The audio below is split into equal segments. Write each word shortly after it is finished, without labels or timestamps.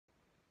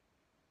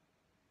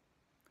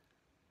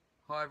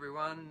Hi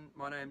everyone,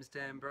 my name is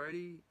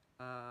Brodie.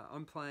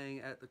 I'm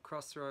playing at the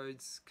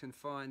Crossroads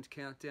Confined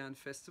Countdown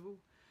Festival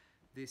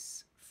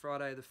this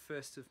Friday the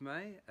 1st of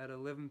May at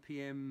 11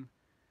 PM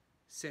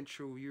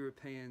Central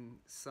European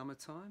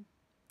Summertime,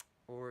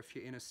 or if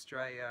you're in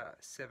Australia,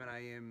 7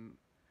 AM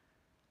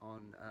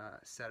on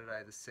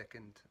Saturday the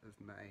 2nd of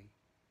May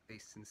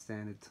Eastern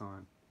Standard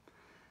Time.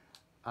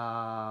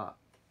 I'll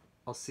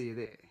see you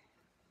there.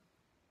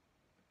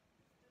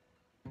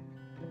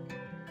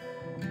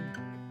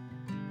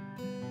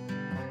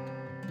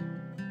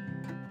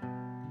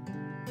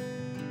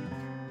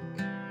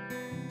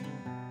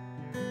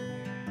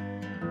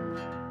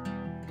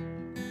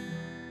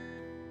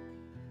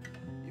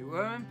 You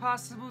were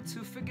impossible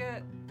to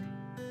forget,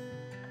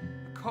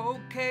 a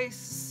cold case,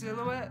 a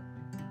silhouette,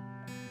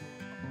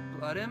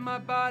 blood in my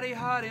body,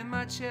 heart in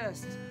my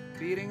chest,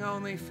 beating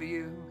only for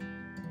you.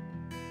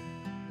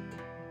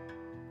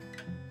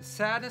 The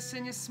sadness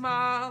in your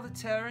smile, the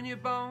terror in your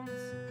bones,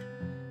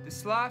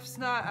 this life's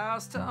not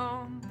ours to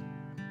own.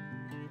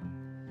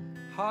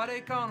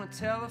 Heartache on a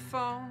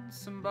telephone,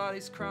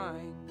 somebody's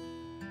crying.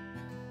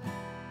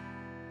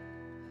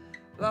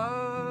 La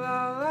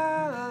la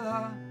la la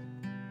la,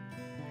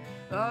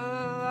 la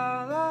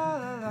la la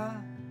la la,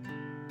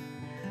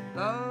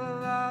 la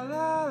la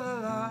la la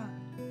la,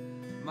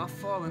 my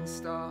fallen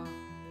star.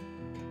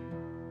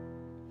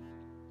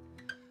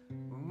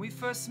 When we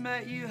first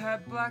met, you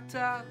had blacked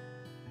out.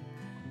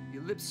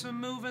 Your lips were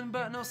moving,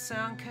 but no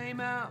sound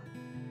came out.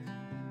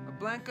 A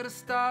blanket of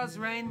stars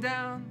rained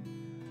down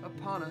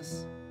upon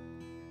us.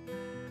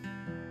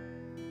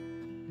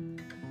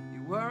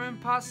 You were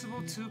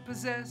impossible to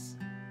possess,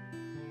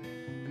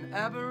 an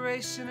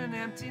aberration and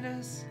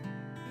emptiness.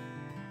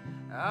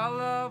 Our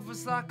love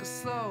was like a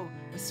slow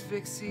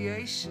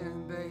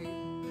asphyxiation, babe.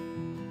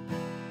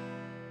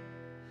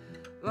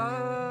 La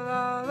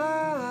la la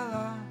la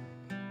la,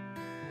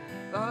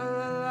 la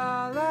la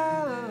la la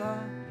la,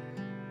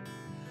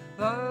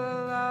 la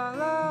la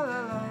la la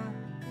la,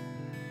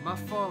 my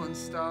fallen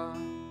star.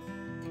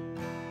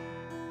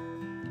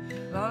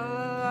 La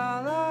la la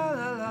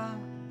la la,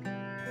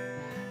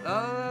 la la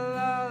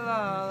la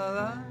la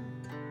la,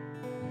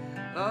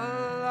 la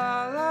la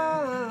la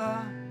la la,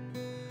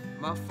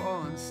 my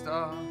fallen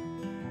star.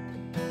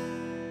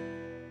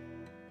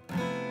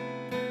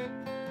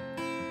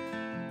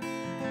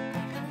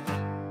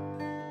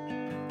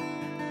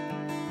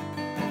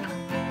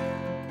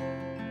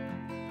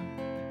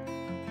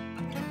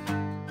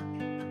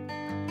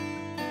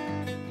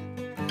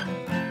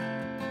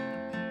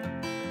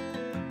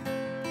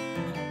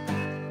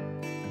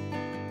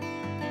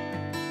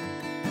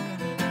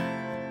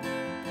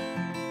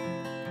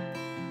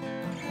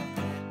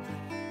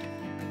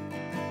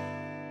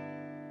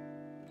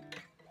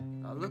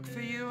 I look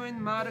for you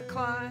in my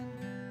decline,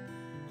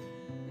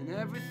 in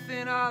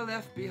everything I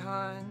left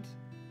behind.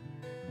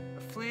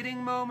 A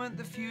fleeting moment,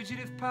 the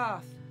fugitive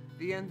path,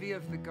 the envy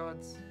of the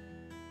gods.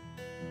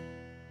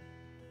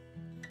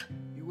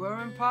 You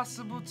were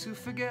impossible to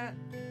forget,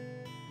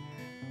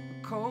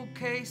 a cold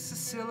case, a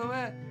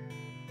silhouette.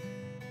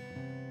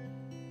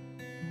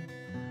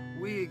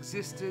 We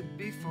existed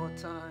before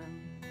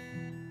time.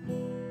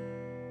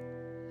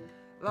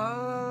 La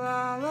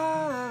la la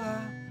la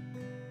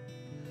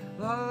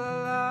la, la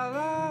la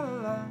la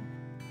la,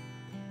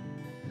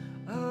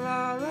 la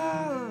la la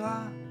la,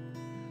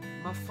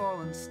 my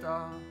fallen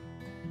star.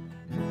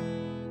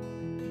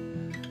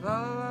 La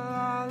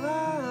la la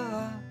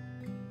la,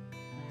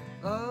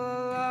 la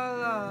la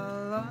la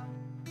la,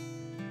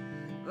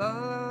 la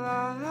la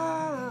la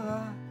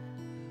la,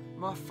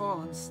 my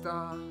fallen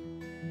star.